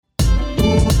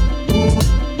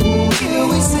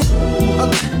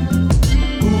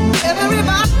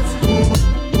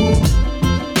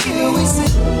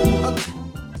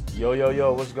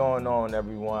Yo, what's going on,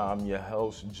 everyone? I'm your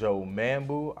host, Joe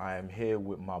Mambu. I am here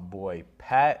with my boy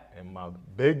Pat and my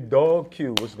big dog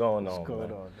Q. What's going on,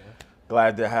 man?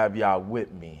 Glad to have y'all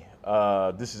with me.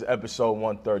 This is episode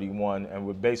 131, and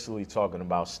we're basically talking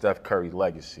about Steph Curry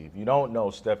legacy. If you don't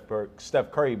know, Steph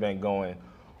Curry been going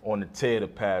on the tear the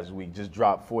past week. Just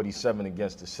dropped 47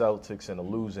 against the Celtics in a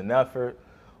losing effort.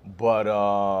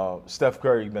 But Steph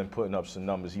Curry been putting up some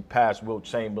numbers. He passed Wilt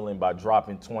Chamberlain by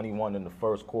dropping 21 in the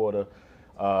first quarter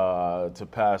to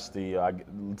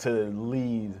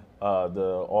lead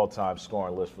the all-time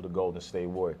scoring list for the Golden State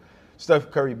Warriors. Steph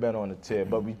Curry been on the tear.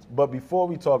 But before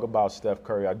we talk about Steph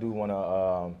Curry, I do want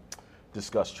to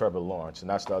discuss Trevor Lawrence, and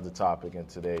that's the other topic in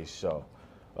today's show.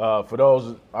 For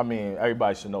those,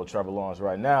 everybody should know Trevor Lawrence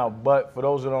right now, but for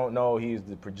those who don't know, he's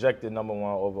the projected #1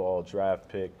 overall draft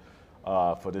pick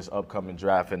for this upcoming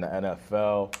draft in the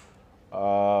NFL.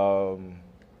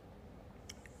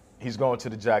 He's going to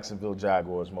the Jacksonville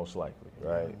Jaguars most likely,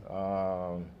 right?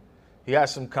 He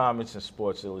has some comments in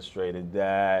Sports Illustrated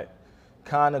that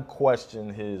kind of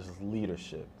question his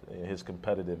leadership, his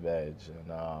competitive edge,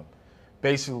 and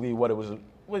basically he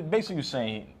was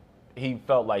saying he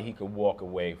felt like he could walk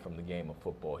away from the game of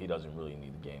football. He doesn't really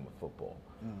need the game of football.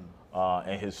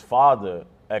 And his father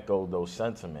echoed those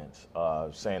sentiments,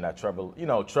 saying that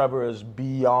Trevor is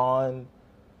beyond,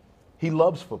 he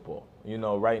loves football.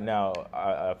 Right now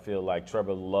I feel like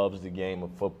Trevor loves the game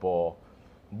of football,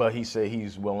 but he said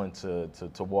he's willing to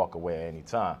walk away at any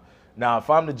time. Now, if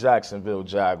I'm the Jacksonville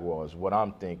Jaguars, what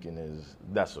I'm thinking is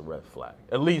that's a red flag,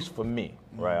 at least for me,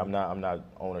 right? I'm not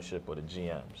ownership of the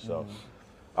GM. So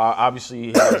obviously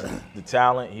he has the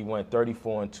talent. He went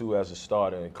 34-2 as a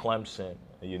starter in Clemson.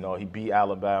 He beat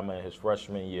Alabama in his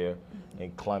freshman year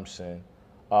in Clemson.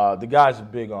 The guy's a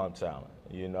big on talent.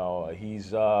 He's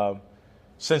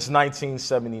since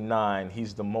 1979,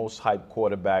 he's the most hyped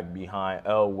quarterback behind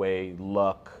Elway,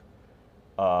 Luck,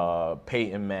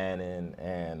 Peyton Manning,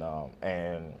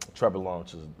 and Trevor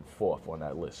Lawrence is fourth on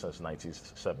that list since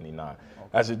 1979.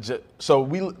 Okay.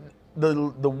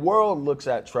 The world looks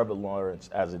at Trevor Lawrence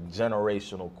as a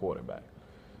generational quarterback.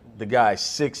 The guy's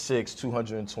 6'6",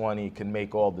 220, can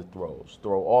make all the throws.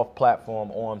 Throw off platform,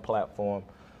 on platform.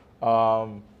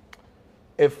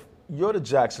 If you're the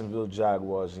Jacksonville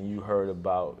Jaguars and you heard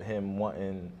about him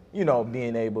wanting,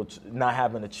 being able to, not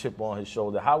having a chip on his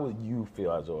shoulder, how would you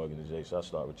feel as an organization? I'll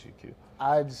start with you, Q.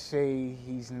 I'd say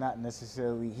he's not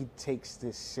necessarily, he takes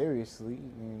this seriously,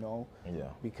 Yeah.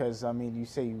 Because, you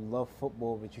say you love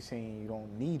football, but you're saying you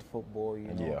don't need football,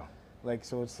 Yeah.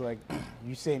 So it's like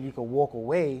you saying you could walk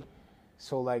away.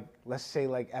 So, let's say,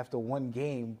 after one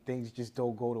game, things just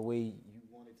don't go the way you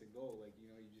want it to go.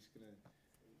 You're just going to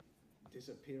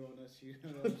disappear on us, you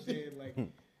know what I'm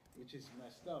saying? Which is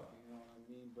messed up, you know what I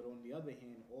mean? But on the other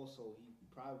hand, also, he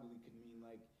probably could mean,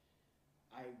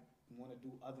 I want to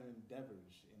do other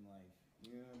endeavors in life.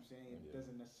 You know what I'm saying? It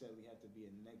doesn't necessarily have to be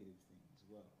a negative thing as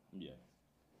well. Yeah.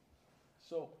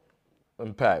 So,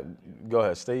 Pat, go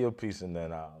ahead. Stay your piece and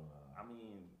then I'll...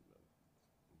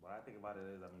 What I think about it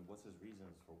is, what's his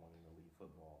reasons for wanting to leave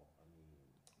football?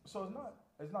 So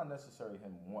it's not necessarily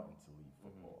him wanting to leave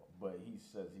football, but he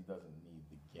says he doesn't need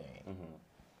the game.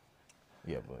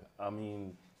 Yeah, but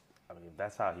if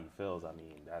that's how he feels,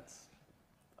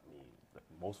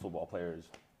 most football players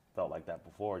felt like that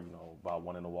before, about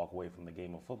wanting to walk away from the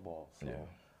game of football. So,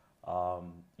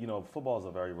 football is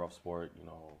a very rough sport.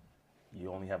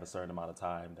 You only have a certain amount of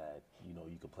time that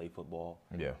you could play football.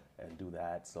 Yeah. And do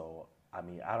that. So.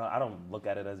 I don't look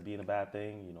at it as being a bad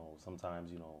thing.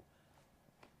 Sometimes,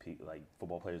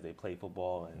 football players, they play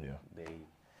football and they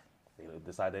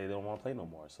decide they don't want to play no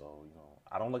more. So,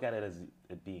 I don't look at it as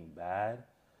it being bad.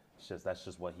 That's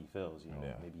just what he feels.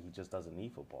 Maybe he just doesn't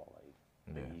need football.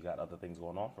 Maybe he got other things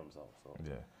going on for himself. So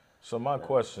So my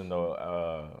question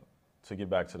though, to get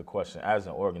back to the question, as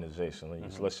an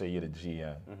organization, let's say you're the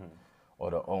GM. Or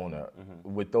the owner,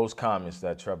 with those comments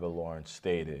that Trevor Lawrence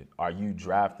stated, are you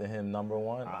drafting him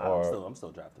 #1? I'm still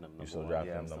drafting him #1. You still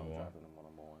drafting him I'm still #1? drafting him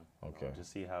 #1. Okay.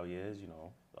 Just see how he is,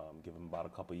 give him about a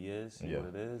couple years, see what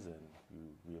it is, and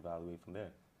you reevaluate from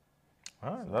there.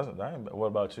 All right. What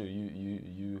about you?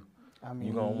 You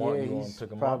he's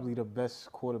pick him probably up? the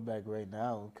best quarterback right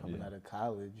now coming out of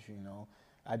college.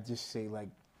 I'd just say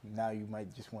now you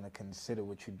might just want to consider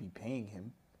what you'd be paying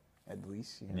him. At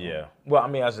least, Yeah. Well,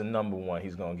 as a #1,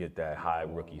 he's going to get that high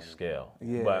rookie scale.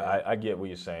 Yeah. But I get what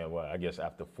you're saying. Well, I guess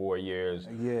after 4 years,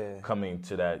 coming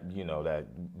to that,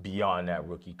 that beyond that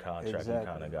rookie contract, you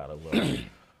kind of got to look.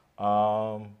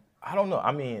 I don't know.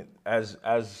 As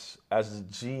a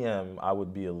GM, I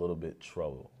would be a little bit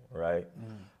troubled, right?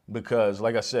 Because,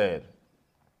 like I said,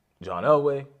 John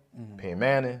Elway, Peyton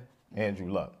Manning,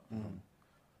 Andrew Luck.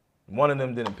 One of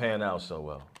them didn't pan out so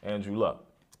well. Andrew Luck,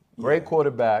 great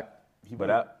quarterback,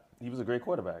 He was a great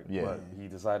quarterback, Yeah. but he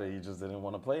decided he just didn't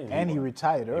want to play anymore. And he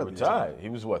retired he early. retired. He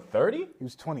was what, 30? He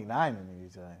was 29 when he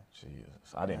retired.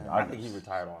 Jesus, I didn't. I think he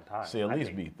retired on time. See, at I least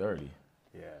think- be 30.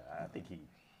 Yeah, I think he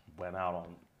went out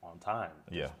on time.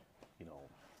 Yeah. You know,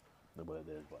 the way it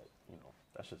is, but, you know,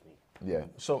 that's just me. Yeah.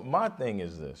 So my thing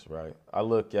is this, right? I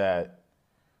look at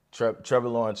Trevor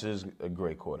Lawrence is a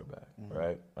great quarterback,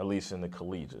 right? At least in the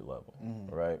collegiate level,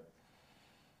 right?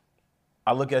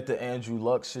 I look at the Andrew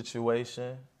Luck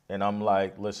situation, and I'm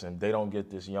like, listen, they don't get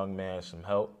this young man some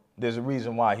help. There's a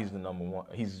reason why he's the number one.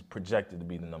 He's projected to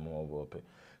be the number one overall pick.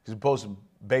 He's supposed to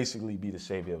basically be the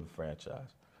savior of the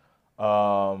franchise.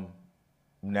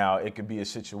 Now, it could be a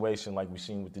situation like we've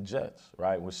seen with the Jets,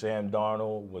 right? Where Sam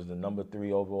Darnold was the number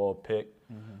 3 overall pick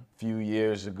a few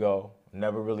years ago.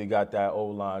 Never really got that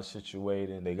O-line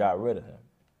situated, and they got rid of him.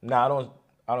 Now,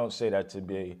 I don't say that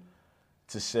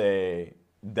to say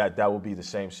that will be the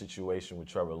same situation with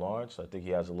Trevor Lawrence. I think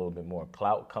he has a little bit more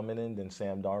clout coming in than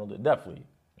Sam Darnold did. Definitely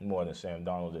more than Sam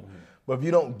Darnold did. But if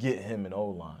you don't get him an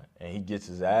O-line and he gets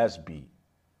his ass beat,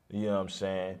 you know what I'm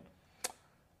saying?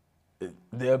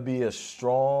 There'll be a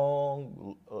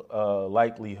strong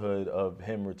likelihood of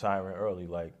him retiring early,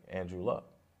 like Andrew Luck,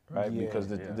 right? Yeah. Because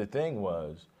the thing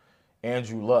was,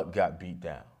 Andrew Luck got beat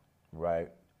down, right?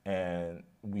 And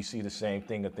we see the same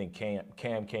thing. I think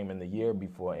Cam came in the year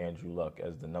before Andrew Luck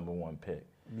as the number 1 pick.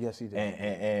 Yes, he did.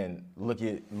 And look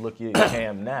at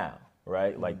Cam now,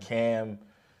 right? Like Cam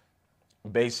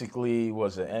basically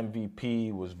was an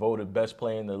MVP, was voted best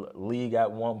player in the league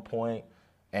at one point.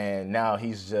 And now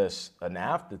he's just an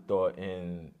afterthought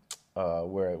in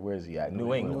where is he at?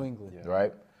 New England.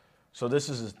 Right? So this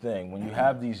is the thing. When you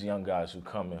have these young guys who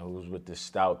come in who's with this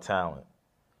stout talent,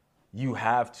 you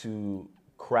have to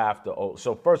craft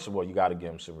so first of all, you got to give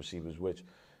them some receivers, which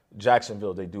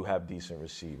Jacksonville, they do have decent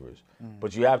receivers.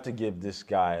 But you have to give this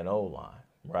guy an O-line,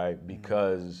 right?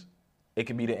 Because it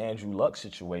could be the Andrew Luck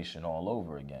situation all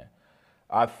over again.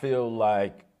 I feel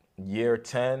like year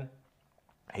 10,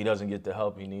 he doesn't get the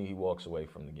help he needs, he walks away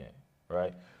from the game,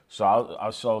 right? So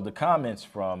so the comments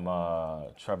from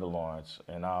Trevor Lawrence,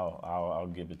 and I'll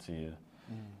give it to you.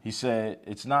 He said,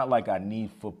 "It's not like I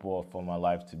need football for my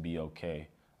life to be okay.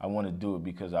 I want to do it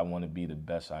because I want to be the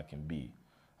best I can be.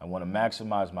 I want to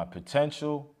maximize my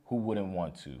potential. Who wouldn't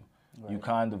want to? Right. You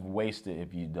kind of waste it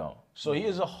if you don't." So he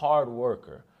is a hard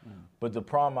worker. But the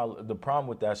problem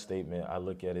with that statement, I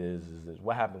look at it is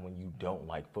what happened when you don't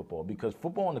like football? Because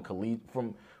football on the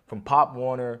from Pop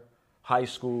Warner, high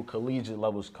school, collegiate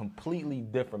level is completely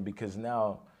different because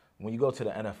now when you go to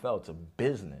the NFL, it's a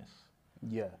business.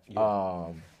 Yeah.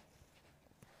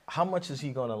 How much is he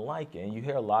gonna like it? And you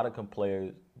hear a lot of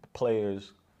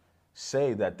players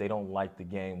say that they don't like the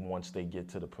game once they get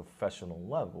to the professional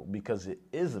level because it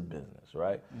is a business,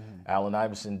 right? Allen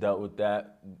Iverson dealt with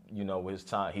that, with his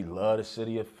time. He loved the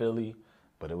city of Philly,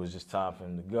 but it was just time for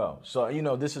him to go. So,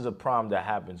 this is a problem that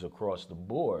happens across the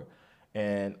board.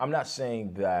 And I'm not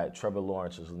saying that Trevor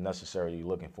Lawrence is necessarily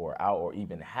looking for an out or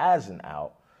even has an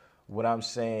out. What I'm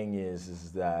saying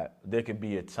is that there could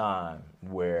be a time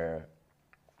where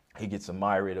he gets a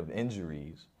myriad of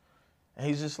injuries and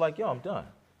he's just like, yo, I'm done.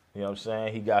 You know what I'm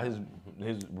saying? He got his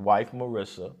wife,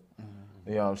 Marissa.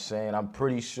 You know what I'm saying? I'm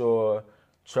pretty sure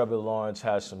Trevor Lawrence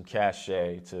has some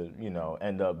cachet to,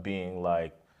 end up being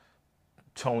like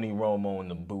Tony Romo in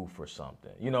the booth or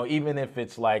something. Even if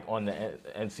it's like on the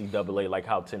NCAA, like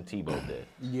how Tim Tebow did.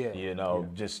 Yeah.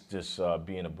 Just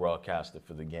being a broadcaster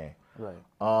for the game. Right.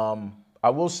 I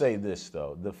will say this,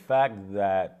 though. The fact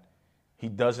that he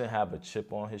doesn't have a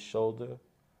chip on his shoulder,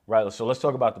 right? So let's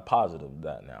talk about the positive of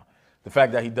that now. The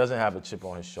fact that he doesn't have a chip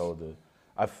on his shoulder,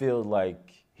 I feel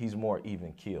like he's more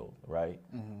even-keeled, right?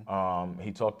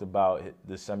 He talked about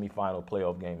the semifinal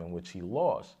playoff game in which he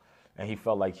lost, and he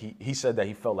felt like he said that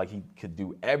he felt like he could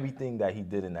do everything that he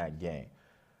did in that game.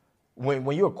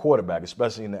 When you're a quarterback,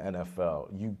 especially in the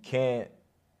NFL, you can't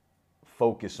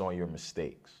focus on your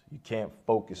mistakes. You can't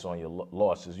focus on your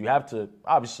losses. You have to,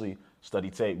 obviously,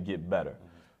 study tape, get better.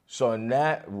 So in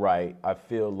that right, I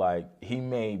feel like he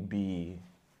may be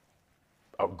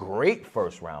a great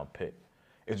first-round pick.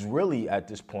 It's really, at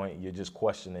this point, you're just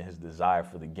questioning his desire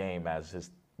for the game as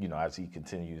he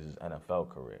continues his NFL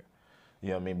career. You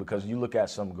know what I mean? Because you look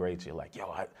at some greats, you're like,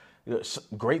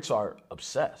 greats are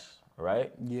obsessed,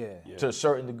 right? Yeah. To a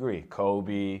certain degree.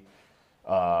 Kobe,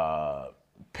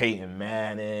 Peyton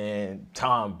Manning,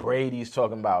 Tom Brady's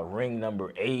talking about ring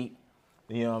number 8.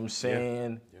 You know what I'm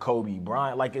saying? Yeah. Kobe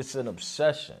Bryant. Like, it's an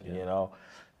obsession,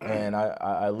 And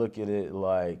I look at it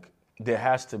like there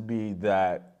has to be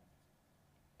that,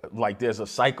 like there's a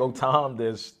psycho Tom,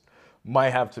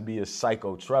 might have to be a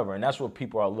psycho Trevor, and that's what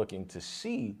people are looking to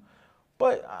see.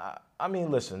 But I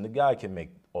mean, listen, the guy can make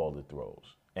all the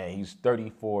throws, and he's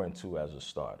 34-2 as a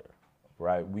starter,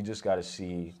 right? We just got to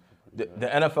see. The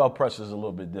NFL pressure is a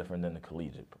little bit different than the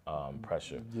collegiate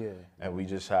pressure. Yeah. And we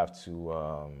just have to.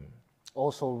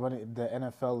 Also, the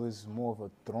NFL is more of a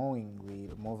throwing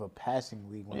league, more of a passing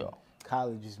league, when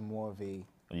college is more of a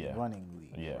running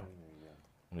league.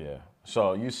 Yeah.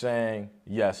 So you're saying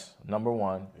yes, number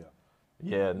one.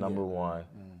 Yeah, number one.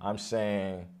 I'm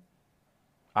saying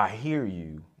I hear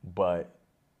you, but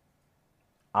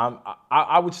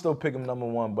I would still pick him number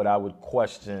one, but I would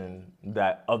question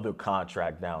that other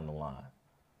contract down the line,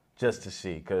 just to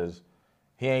see, because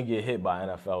he ain't get hit by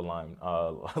NFL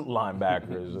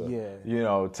linebackers,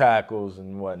 or, tackles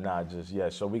and whatnot just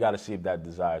yet. So we got to see if that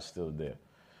desire is still there.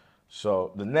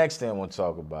 So the next thing I want to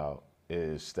talk about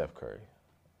is Steph Curry.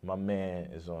 My man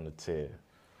is on the tear.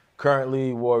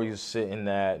 Currently, Warriors sitting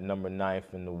at number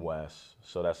 9th in the West,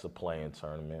 so that's a play-in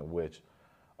tournament, which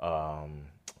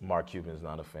Mark Cuban's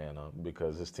not a fan of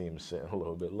because his team is sitting a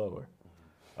little bit lower.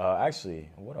 Actually,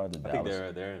 what are the Dallas? I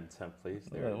think they're in 10th place.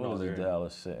 What is the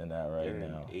Dallas sitting at right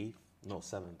now? They're in 8th. No,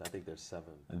 7th. I think they're 7th.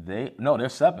 They're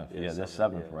 7th. Yeah, they're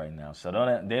 7th yeah. right now. So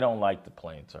they don't like the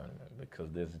play-in tournament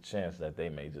because there's a chance that they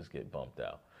may just get bumped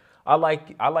out. I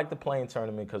like the play-in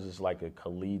tournament because it's like a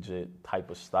collegiate type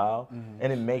of style,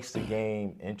 and it makes the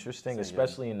game interesting,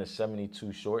 especially in the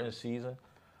 72 shortened season.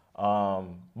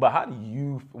 But how do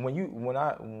you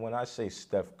when I say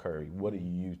Steph Curry, what do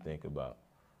you think about?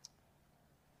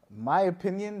 My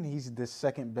opinion, he's the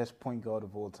second best point guard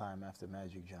of all time after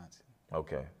Magic Johnson.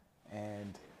 Okay.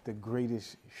 And the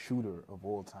greatest shooter of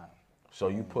all time. So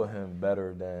you put him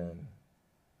better than,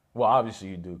 well, obviously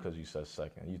you do because you said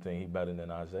second. You think he's better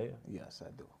than Isaiah? Yes,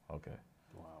 I do. Okay.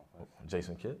 Wow.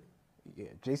 Jason Kidd? Yeah,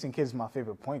 Jason Kidd is my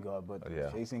favorite point guard, but Yeah.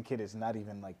 Jason Kidd is not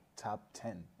even like top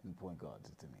 10 in point guards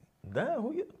to me. Damn,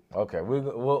 who you? Okay,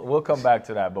 we'll come back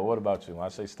to that. But what about you? When I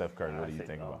say Steph Curry, what do you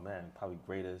think about? Man, probably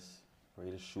greatest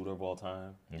shooter of all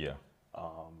time. Yeah.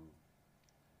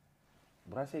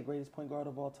 Would I say greatest point guard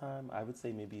of all time? I would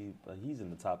say maybe he's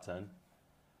in the top 10,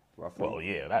 roughly. Well,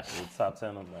 yeah, that's The top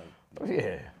 10. I'm like,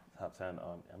 yeah. top 10.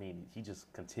 I mean, he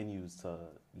just continues to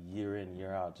year in,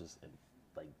 year out, just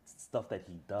like stuff that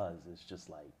he does is just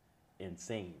like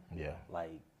insane. Yeah.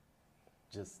 Like,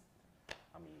 just,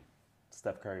 I mean,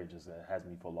 Steph Curry just has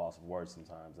me for loss of words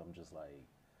sometimes. I'm just like,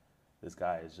 this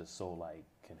guy is just so like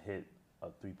can hit a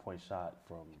 3-point shot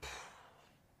from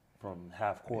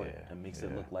half court and makes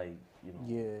it look like,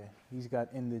 Yeah, he's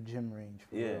got in the gym range.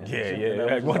 For real.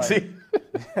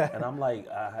 And I'm like,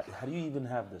 how do you even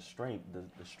have the strength,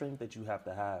 the strength that you have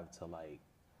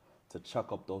to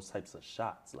chuck up those types of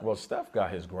shots? Like, Well, Steph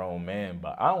got his grown man,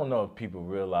 but I don't know if people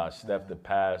realize Steph the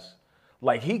past,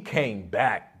 like he came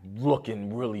back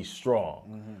looking really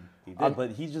strong. he did,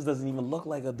 but he just doesn't even look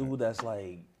like a dude that's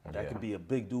like that Yeah. could be a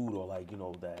big dude or like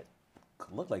that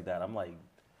could look like that. I'm like,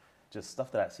 just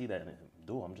stuff that I see that in him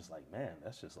do. I'm just like, man,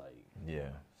 that's just like Yeah.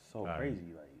 so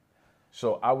crazy. Like,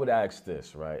 So I would ask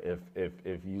this, right?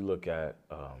 If you look at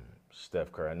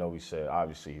Steph Curry, I know we said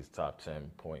obviously he's top 10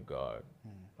 point guard.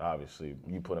 Obviously,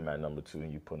 you put him at number 2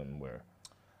 and you put him where?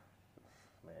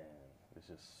 man, it's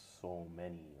just so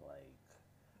many like.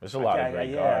 There's a lot of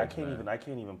great guards. I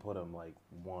can't even put him like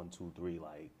 1, 2, 3.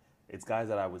 Like, it's guys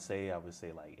that I would say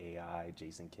like AI,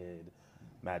 Jason Kidd,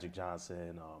 Magic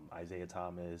Johnson, Isaiah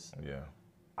Thomas. Yeah.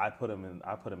 I put him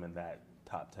in that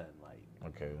top 10,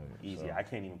 like Okay. easy. So, I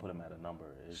can't even put him at a number.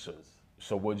 It's just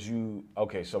so would you?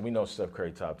 Okay. So we know Steph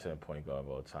Curry top 10 point guard of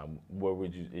all time. Where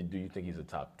would you? Do you think he's a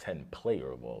top 10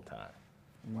 player of all time?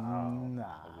 Nah,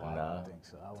 I Nah. don't think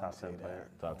so. I wouldn't Top say 10 that. player.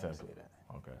 Top I 10. wouldn't say that.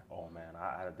 Okay. oh man,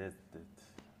 I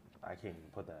can't even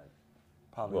put that.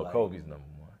 Probably Well, like, Kobe's number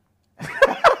 1.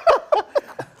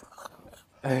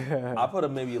 I put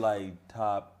him maybe like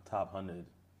top 100.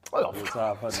 Oh,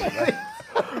 Top 100.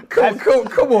 Like,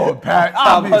 come on, Pat.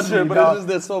 top Obviously, 100, but dog. it's just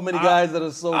there's so many guys that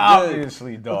are so good.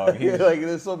 Obviously, dog. He's, Like,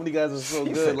 there's so many guys that are so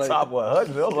he good. said Like, top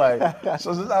 100. I was like,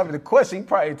 so this is not even a question. He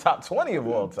probably top 20 of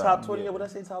all time. top 20. Would I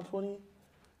say top 20?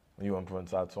 You want to put him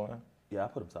top 20? Yeah, I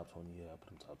put him top 20. Yeah, I put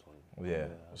him top 20. Yeah.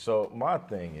 So my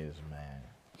thing is, man,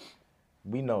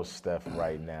 we know Steph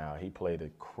right now. He played a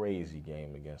crazy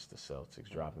game against the Celtics,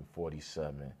 dropping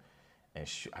 47, and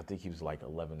I think he was like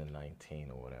 11 and 19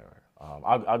 or whatever.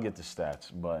 I'll get the stats,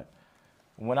 but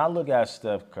when I look at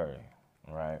Steph Curry,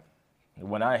 right?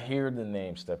 When I hear the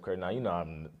name Steph Curry, now you know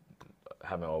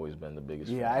haven't always been the biggest.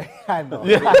 Yeah, fan. I know.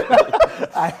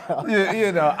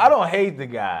 You know, I don't hate the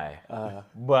guy,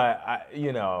 but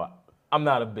I'm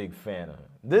not a big fan of him.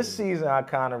 This season, I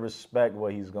kind of respect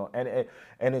what he's going.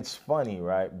 And it's funny,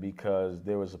 right? Because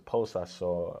there was a post I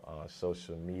saw on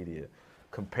social media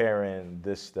comparing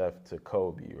this Steph to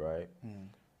Kobe, right?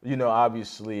 You know,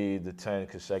 obviously the 10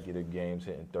 consecutive games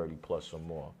hitting 30 plus or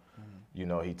more. You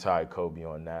know, he tied Kobe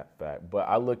on that fact. But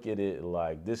I look at it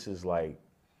like this is like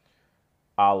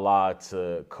a la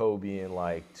to Kobe in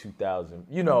like 2000,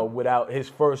 you know, without his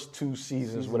first 2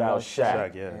 seasons without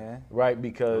Shaq. Yeah. Right? Those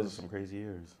Because are some crazy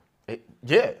years.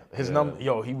 his number,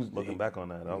 he was Looking back on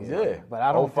that, I was yeah. like, But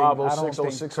I don't 05, think, I 06, don't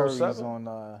think 06, Curry's 07.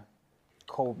 on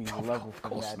Kobe's level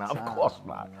from that time. Of course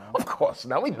not. you know? Of course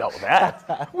not. We know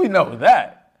that. We know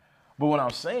that. But what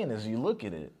I'm saying is, you look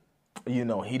at it, you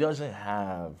know, he doesn't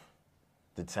have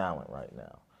the talent right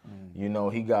now. You know,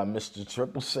 he got Mr.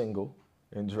 Triple Single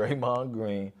and Draymond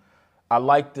Green. I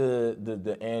like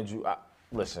the Andrew.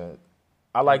 Listen,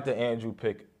 I like the Andrew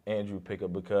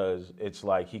pickup because it's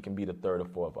like he can be the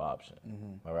 3rd or 4th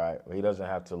option. All right, he doesn't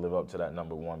have to live up to that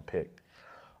number 1 pick.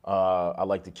 I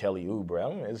like the Kelly Oubre. I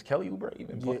don't know, is Kelly Oubre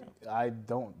even playing? I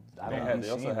don't they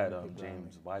also had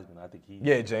James Wiseman. I think he.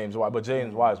 Yeah, James Wiseman. But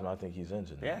James Wiseman, I think he's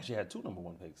injured. They actually had 2 number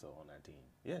 1 picks though on that team.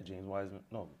 Yeah, James Wiseman.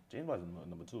 No, James Wiseman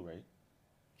number 2, right?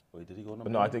 Wait, did he go number?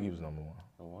 But no, 1? I think he was number 1.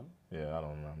 Number 1. Yeah, I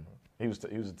don't remember. He was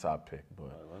a top pick, but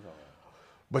That's all right.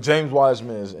 but James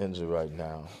Wiseman is injured right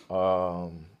now.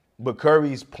 But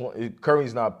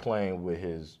Curry's not playing with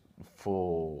his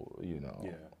full, you know,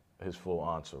 his full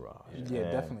entourage.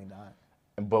 Yeah, definitely not.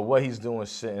 But what he's doing,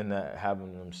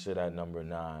 having them sit at number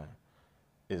 9,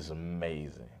 is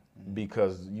amazing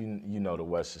because you know the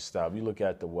West is style. You look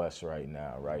at the West right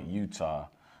now, right? Utah,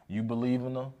 you believe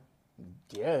in them?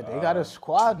 Yeah, they got a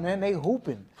squad, man. They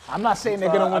hooping. I'm not saying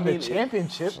they're gonna win the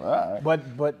championship,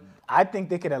 but I think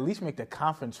they could at least make the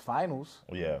conference finals.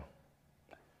 Yeah.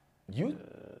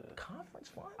 Conference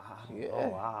finals?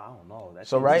 I don't know. That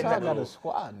So team right is now- They got a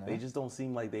squad, man. they just don't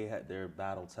seem like they're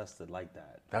battle tested like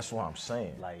that. That's what I'm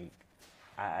saying. Like,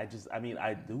 I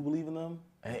do believe in them.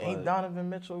 And ain't Donovan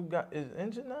Mitchell is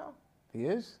injured now? He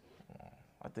is.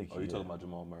 I think Oh, he you is. talking about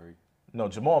Jamal Murray? No,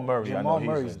 Jamal Murray. I know Jamal he's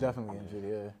Murray's injured. definitely injured.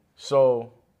 Yeah.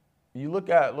 So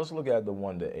let's look at the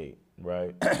 1 to 8,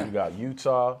 right? You got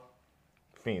Utah,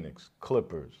 Phoenix,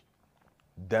 Clippers,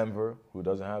 Denver, who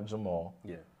doesn't have Jamal,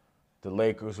 Yeah. the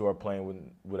Lakers, who are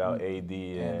playing without AD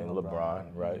and LeBron,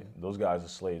 LeBron, right? Those guys are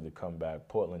slated to come back.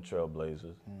 Portland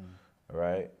Trailblazers,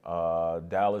 right?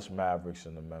 Dallas Mavericks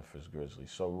and the Memphis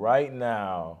Grizzlies. So right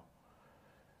now,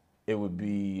 it would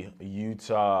be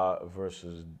Utah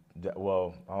versus.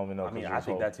 Well, I don't even know. I mean, I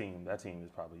think that team is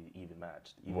probably even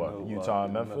matched. Even What, though, Utah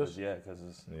and Memphis? Yeah,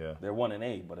 because Yeah. they're 1 and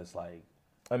 8, but it's like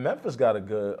And Memphis got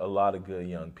a lot of good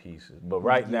young pieces, but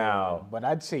right now, But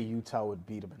I'd say Utah would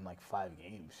beat them in like 5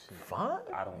 games. fine.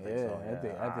 I don't think Yeah,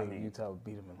 so. I think mean, Utah would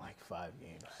beat them in like 5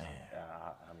 games.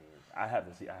 I have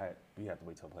to see. We have to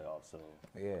wait till playoffs. So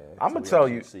Yeah. I'm so gonna we tell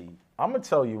actually you. see. I'm gonna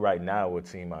tell you right now what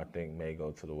team I think may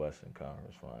go to the Western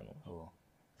Conference Finals. Cool.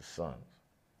 The Suns.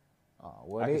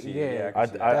 Well, I can they, see it. yeah, Yeah, I can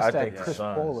see that's I that think the Chris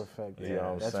Suns. Paul effect. You know what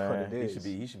I'm that's saying? what it He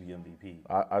is. should be MVP.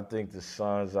 I think the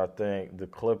Suns. I think the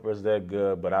Clippers. They're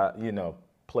good, but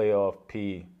playoff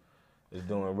P is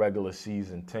doing regular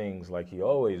season things like he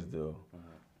always do.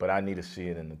 But I need to see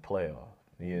it in the playoff.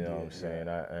 You know what I'm saying?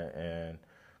 And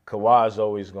Kawhi's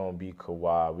always gonna be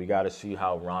Kawhi. We got to see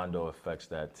how Rondo affects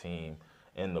that team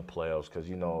in the playoffs because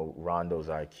Rondo's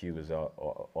IQ is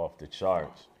off the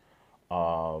charts.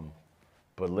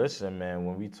 But listen, man,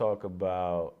 when we talk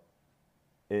about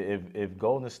if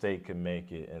Golden State can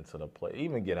make it into the play,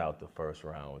 even get out the first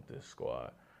round with this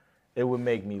squad, it would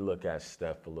make me look at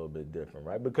Steph a little bit different,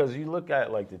 right? Because you look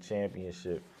at like the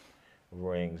championship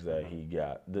rings that he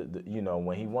got.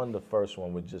 When he won the first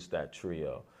one with just that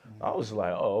trio, I was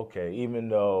like, oh, okay. Even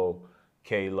though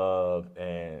K-Love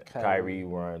and Kyrie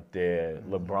weren't there,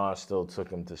 LeBron still took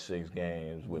him to 6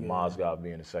 games with Mozgov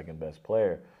being the second best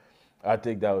player. I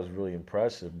think that was really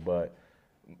impressive, but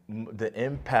the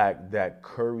impact that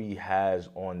Curry has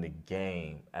on the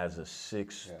game as a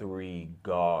 6'3"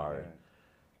 guard,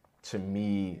 to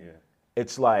me,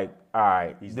 it's like, all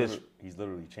right, He's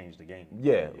literally changed the game.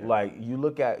 Yeah, like you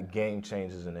look at game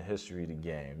changes in the history of the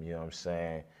game, you know what I'm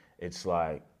saying? It's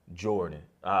like Jordan,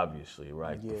 obviously,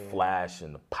 right? The flash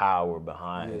and the power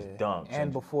behind his dunks.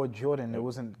 And before Jordan, there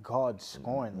wasn't guards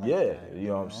scoring like that. You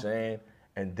know what I'm saying?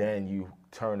 And then you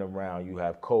turn around, you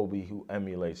have Kobe who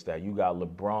emulates that. You got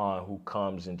LeBron who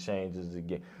comes and changes the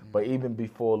game. But even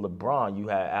before LeBron, you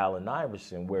had Allen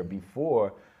Iverson, where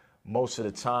before, most of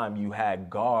the time you had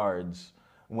guards.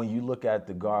 When you look at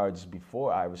the guards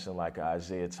before Iverson, like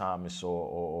Isaiah Thomas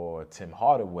or Tim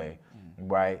Hardaway,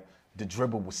 right? the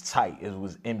dribble was tight. It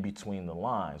was in between the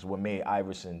lines. What made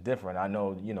Iverson different, I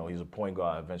know, he's a point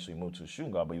guard, eventually moved to a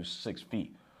shooting guard, but he was 6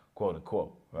 feet, quote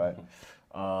unquote, right?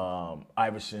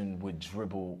 Iverson would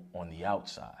dribble on the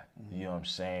outside, you know what I'm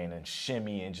saying, and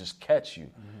shimmy and just catch you.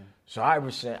 So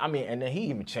Iverson, and then he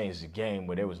even changed the game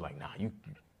where they was like, nah, you,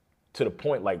 to the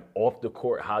point, like off the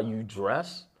court, how you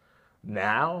dress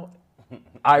now,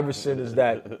 Iverson is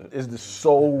the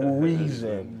sole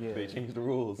reason. Yeah. They changed the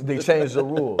rules. They changed the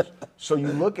rules. So you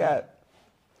look at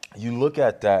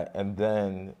that, and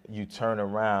then you turn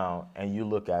around and you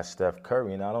look at Steph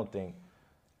Curry, and I don't think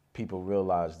people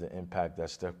realize the impact that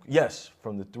Steph. Yes,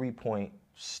 from the 3-point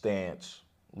stance,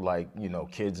 like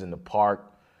kids in the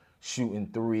park shooting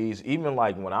threes. Even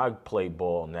like when I play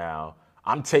ball now,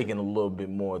 I'm taking a little bit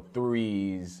more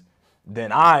threes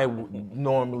than I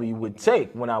normally would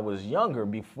take when I was younger.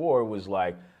 Before it was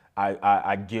like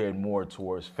I geared more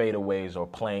towards fadeaways or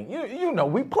playing.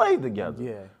 We played together.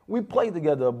 Yeah. We played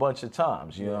together a bunch of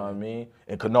times, you know what I mean?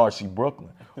 In Canarsie, Brooklyn.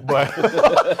 But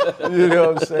you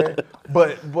know what I'm saying?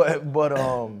 But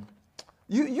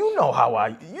you know how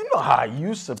I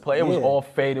used to play. It was all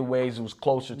fadeaways, it was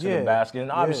closer to the basket.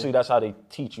 And obviously that's how they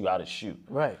teach you how to shoot.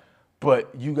 Right.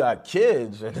 But you got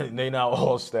kids, and they now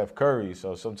all Steph Curry,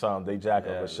 so sometimes they jack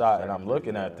up a shot, and I'm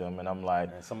looking at them, and I'm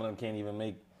like... And some of them can't even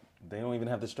make... They don't even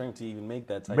have the strength to even make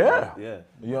that type of... Yeah.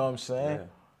 You know what I'm saying? Yeah.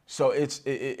 So it's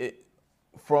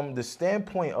from the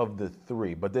standpoint of the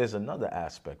three, but there's another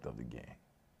aspect of the game,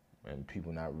 and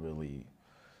people not really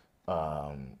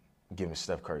giving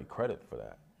Steph Curry credit for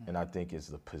that, and I think it's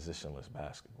the positionless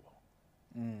basketball.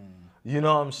 You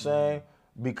know what I'm saying?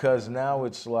 Because now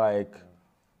it's like...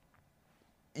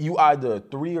 You either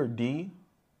 3 or D,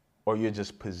 or you're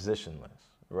just positionless,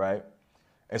 right?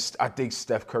 And I think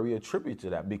Steph Curry attributed to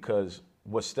that because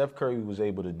what Steph Curry was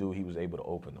able to do, he was able to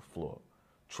open the floor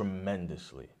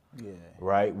tremendously,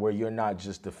 right? Where you're not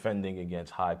just defending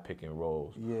against high pick and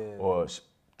rolls or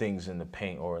things in the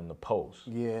paint or in the post,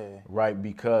 right?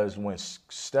 Because when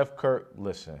Steph Curry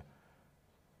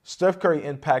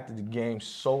impacted the game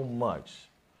so much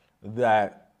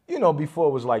that before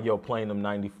it was like, playing them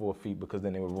 94 feet because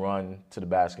then they would run to the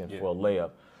basket for a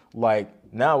layup. Like,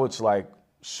 now it's like,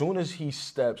 soon as he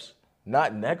steps,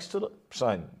 not next to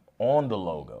on the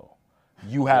logo,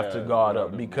 you have to guard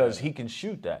up because he can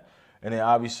shoot that. And then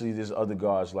obviously there's other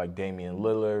guards like Damian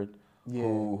Lillard,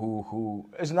 who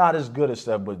is not as good as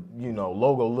Steph, but,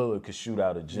 Logo Lillard could shoot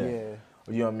out of gym.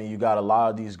 You know what I mean? You got a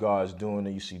lot of these guards doing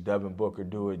it. You see Devin Booker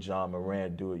do it, John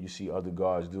Morant do it. You see other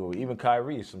guards do it. Even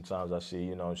Kyrie sometimes I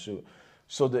see, shoot.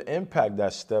 So the impact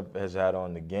that Steph has had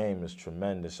on the game is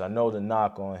tremendous. I know the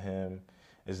knock on him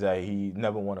is that he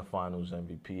never won a Finals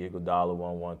MVP. Iguodala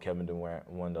won one, Kevin Durant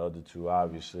won the other two,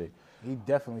 obviously. He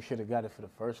definitely should have got it for the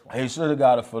first one. He should have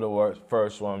got it for the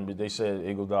first one, but they said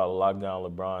Iguodala locked down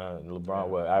LeBron.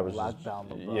 LeBron averages. Locked down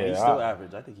LeBron. Yeah, he's still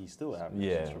average. I think he's still average.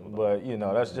 Yeah, but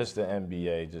that's just the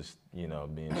NBA, just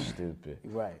being stupid.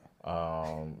 Right.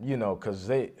 Because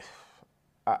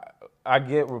I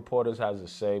get reporters has a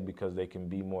say because they can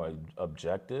be more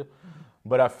objective,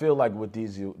 but I feel like with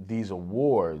these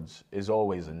awards is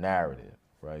always a narrative,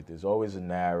 right? There's always a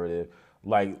narrative,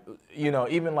 like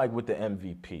even like with the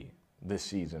MVP. This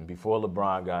season, before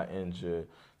LeBron got injured,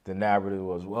 the narrative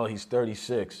was, well, he's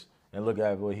 36, and look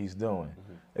at what he's doing.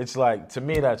 It's like, to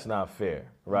me, that's not fair,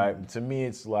 right? To me,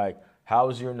 it's like,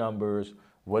 how's your numbers?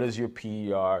 What is your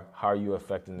PER? How are you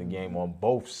affecting the game on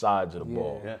both sides of the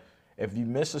ball? Yeah. If you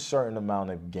miss a certain amount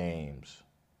of games,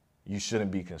 you shouldn't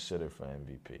be considered for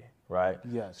MVP, right?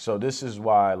 Yes. So this is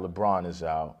why LeBron is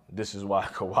out. This is why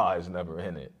Kawhi is never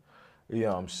in it. You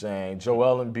know what I'm saying?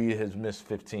 Joel Embiid has missed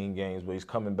 15 games, but he's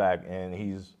coming back and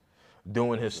he's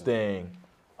doing his thing,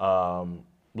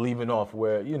 leaving off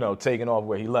where, taking off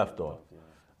where he left off.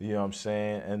 You know what I'm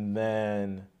saying? And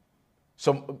then,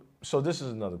 so this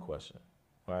is another question.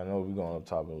 I know we're going up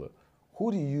top of the list.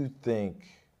 Who do you think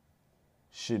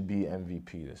should be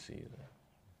MVP this season?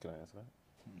 Can I answer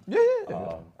that?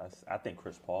 Yeah. I think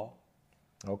Chris Paul.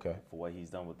 Okay. For what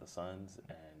he's done with the Suns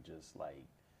and just like,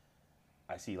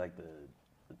 I see like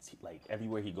like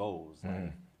everywhere he goes,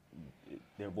 like,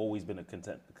 there have always been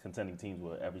contending teams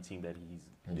with every team that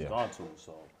he's gone to.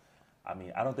 So, I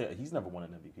mean, I don't think he's never won an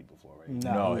MVP before, right?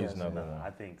 No, he's never won. I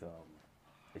think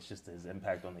it's just his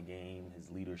impact on the game, his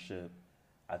leadership.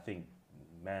 I think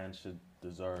man should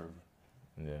deserve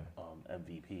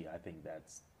MVP. I think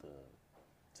that's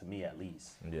to me at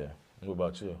least. Yeah. What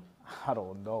about you? I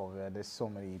don't know, man. There's so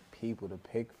many people to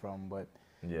pick from, but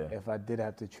if I did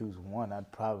have to choose one,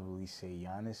 I'd probably say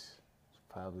Giannis.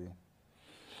 Probably.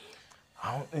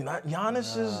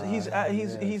 Giannis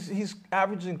he's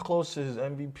averaging close to his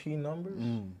MVP numbers.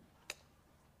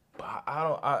 But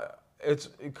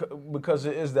because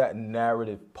it is that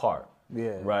narrative part,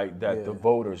 right? That the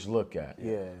voters look at.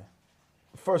 Yeah.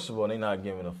 First of all, they're not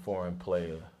giving a foreign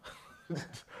player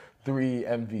 3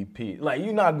 MVP. Like,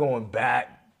 you're not going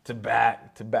back to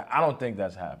back to back. I don't think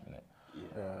that's happening.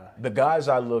 The guys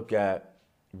I look at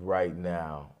right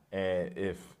now,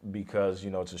 and because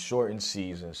it's a shortened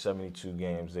season, 72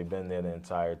 games, they've been there the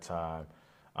entire time.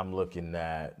 I'm looking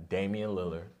at Damian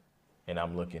Lillard, and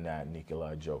I'm looking at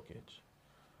Nikola Jokic.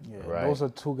 Yeah, right? Those are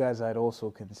 2 guys I'd also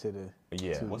consider.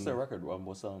 Yeah. What's their record?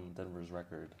 What's Denver's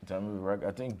record?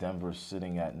 I think Denver's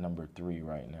sitting at number 3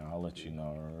 right now. I'll let you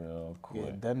know real quick.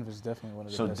 Yeah, Denver's definitely one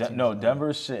of the best teams. No,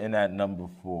 Denver's sitting at number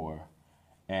 4,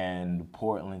 and the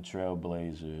Portland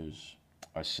Trailblazers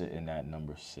are sitting at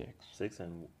number 6. 6,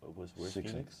 and where's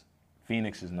Phoenix?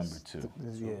 Phoenix is number 2.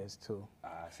 Yeah, it's 2.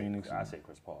 Phoenix. I say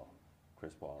Chris Paul.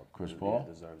 Chris Paul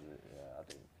deserves it. Yeah, I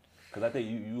think. Because I think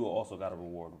you also got to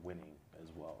reward winning as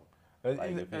well.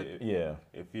 Like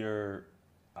if you're,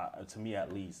 to me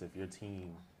at least, if your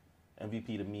team,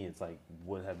 MVP to me, it's like,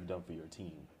 what have you done for your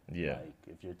team? Yeah. Like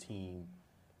if your team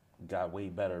got way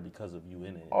better because of you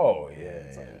in it. Oh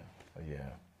yeah.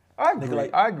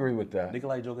 I agree with that.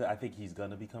 Nikola Jokic, I think he's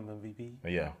gonna become MVP.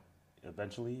 Yeah.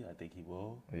 Eventually, I think he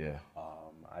will. Yeah.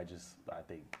 I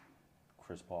think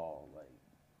Chris Paul, like,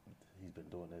 he's been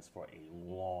doing this for a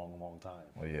long, long time.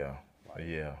 Yeah.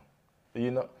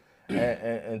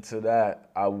 And to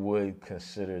that, I would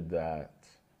consider that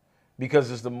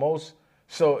because it's the most.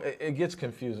 So it gets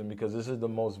confusing because this is the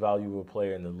most valuable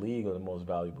player in the league or the most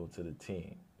valuable to the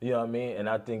team. You know what I mean? And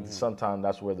I think sometimes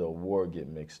that's where the award get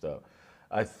mixed up.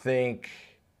 I think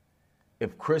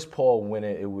if Chris Paul win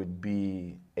it, it would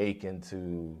be akin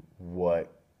to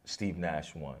what Steve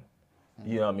Nash won.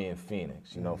 You know what I mean? In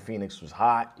Phoenix. Phoenix was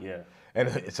hot. Yeah. And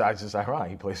it's just ironic.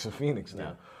 He plays for Phoenix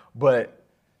now. But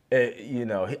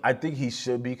I think he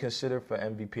should be considered for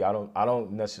MVP. I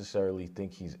don't necessarily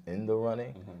think he's in the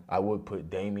running. I would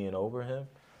put Damian over him.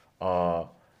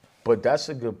 But that's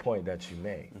a good point that you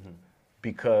made.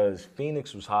 Because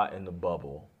Phoenix was hot in the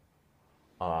bubble.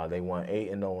 They won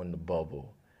 8-0 in the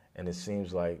bubble. And it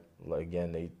seems like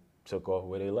again, they took off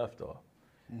where they left off.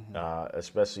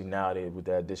 Especially now with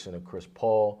the addition of Chris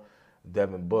Paul,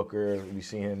 Devin Booker. We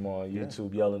see him on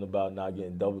YouTube yelling about not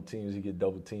getting double teams. He get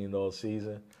double teamed all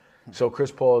season. So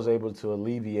Chris Paul is able to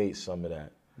alleviate some of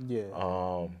that.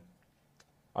 Yeah.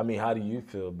 I mean, how do you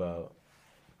feel about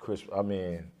Chris? I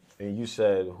mean, and you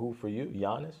said who for you?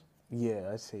 Giannis?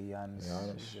 Yeah, I'd say Giannis.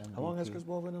 How long has Chris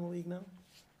Paul been in the league now?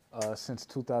 Since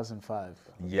 2005.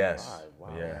 Yes.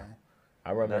 Wow. Yeah.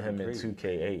 I remember him in crazy.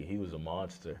 2K8. He was a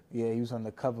monster. Yeah, he was on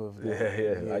the cover of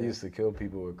that. Yeah. I used to kill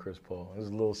people with Chris Paul. He was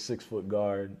a little 6-foot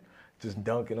guard, just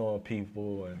dunking on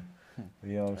people, and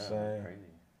you know what I'm saying. Crazy.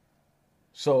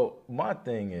 So my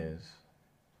thing is,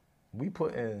 we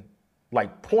put in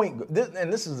like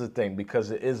and this is the thing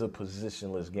because it is a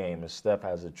positionless game, and Steph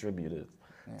has attributed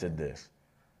to this.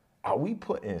 Are we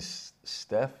putting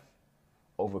Steph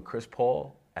over Chris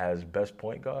Paul as best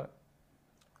point guard?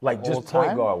 Like just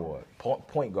point guard wise.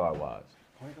 Point guard wise.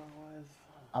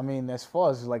 I mean, as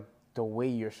far as like the way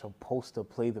you're supposed to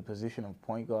play the position of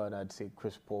point guard, I'd say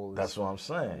Chris Paul is. That's what I'm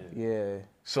saying. Yeah.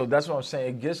 So that's what I'm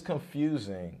saying. It gets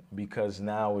confusing because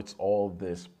now it's all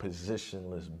this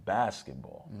positionless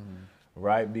basketball,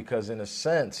 right? Because in a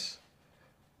sense,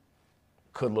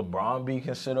 could LeBron be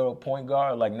considered a point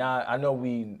guard? Like now, I know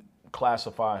we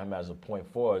classify him as a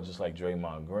point forward, just like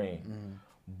Draymond Green,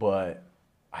 but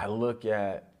I look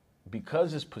at,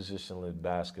 because it's positionless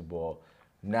basketball,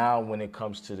 now when it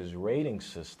comes to this rating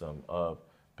system of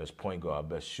best point guard,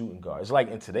 best shooting guard, it's like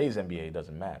in today's NBA, it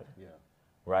doesn't matter. Yeah.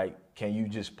 Right? Can you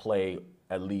just play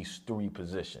at least 3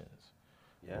 positions?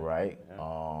 Yeah. Right?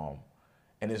 Yeah.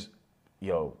 And it's,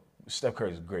 Steph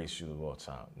Curry's the greatest shooter of all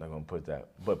time. I'm not going to put that.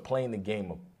 But playing the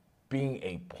game of being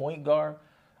a point guard,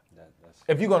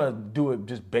 if you're going to do it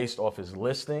just based off his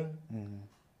listing,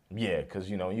 yeah, because,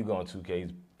 you go on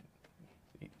 2K,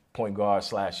 he's point guard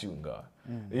 / shooting guard.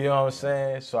 You know what I'm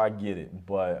saying? So I get it.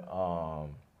 But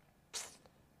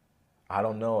I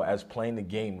don't know. As playing the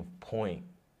game of point,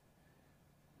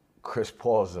 Chris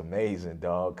Paul's amazing,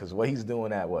 dog. Because what he's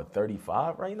doing at,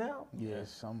 35 right now? Yeah,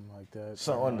 something like that.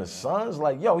 So on the Suns,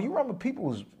 like, you remember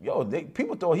people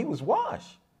thought he was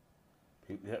washed.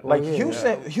 Like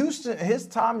Houston, his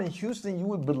time in Houston, you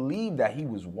would believe that he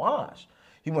was washed.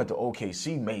 He went to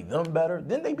OKC, made them better.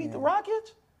 Didn't they beat the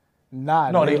Rockets?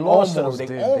 Nah, No, they lost to them.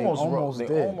 They almost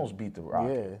almost beat the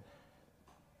Rockets.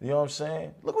 You know what I'm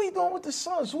saying? Look what he's doing with the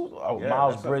Suns. Yeah,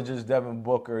 Miles Bridges, Devin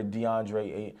Booker,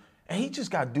 DeAndre Ayton. And he just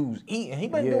got dudes eating. He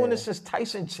been doing this since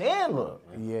Tyson Chandler.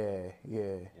 Yeah.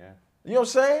 You know what I'm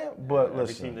saying? But Every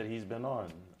listen. team that he's been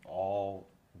on,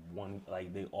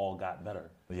 they all got better.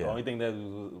 Yeah. The only thing that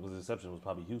was an exception was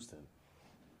probably Houston,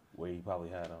 where he probably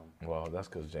had Well, that's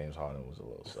because James Harden was a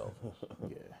little selfish.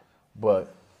 Yeah.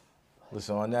 But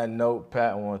listen, on that note,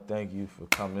 Pat, I want to thank you for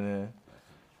coming in.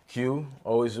 Q,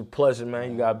 always a pleasure,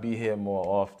 man. You got to be here more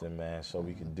often, man, so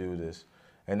we can do this.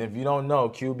 And if you don't know,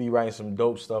 Q be writing some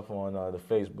dope stuff on the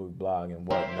Facebook blog and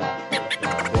whatnot. Big Sean, he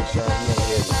ain't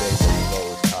here today, but he's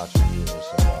always contributing with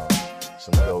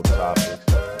some dope topics.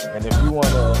 And if you want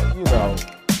to,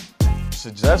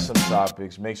 suggest some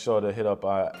topics, make sure to hit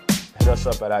us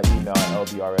up at our email at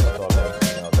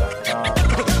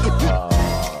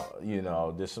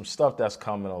lbrstalk@gmail.com. There's some stuff that's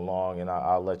coming along, and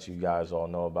I'll let you guys all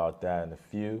know about that in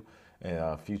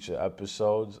future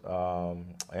episodes.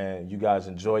 And you guys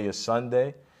enjoy your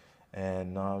Sunday.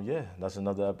 And that's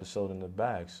another episode in the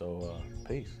bag. So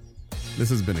peace. This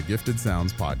has been a Gifted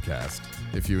Sounds podcast.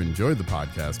 If you enjoyed the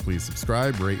podcast, please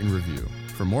subscribe, rate, and review.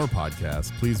 For more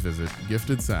podcasts, please visit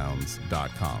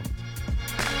giftedsounds.com.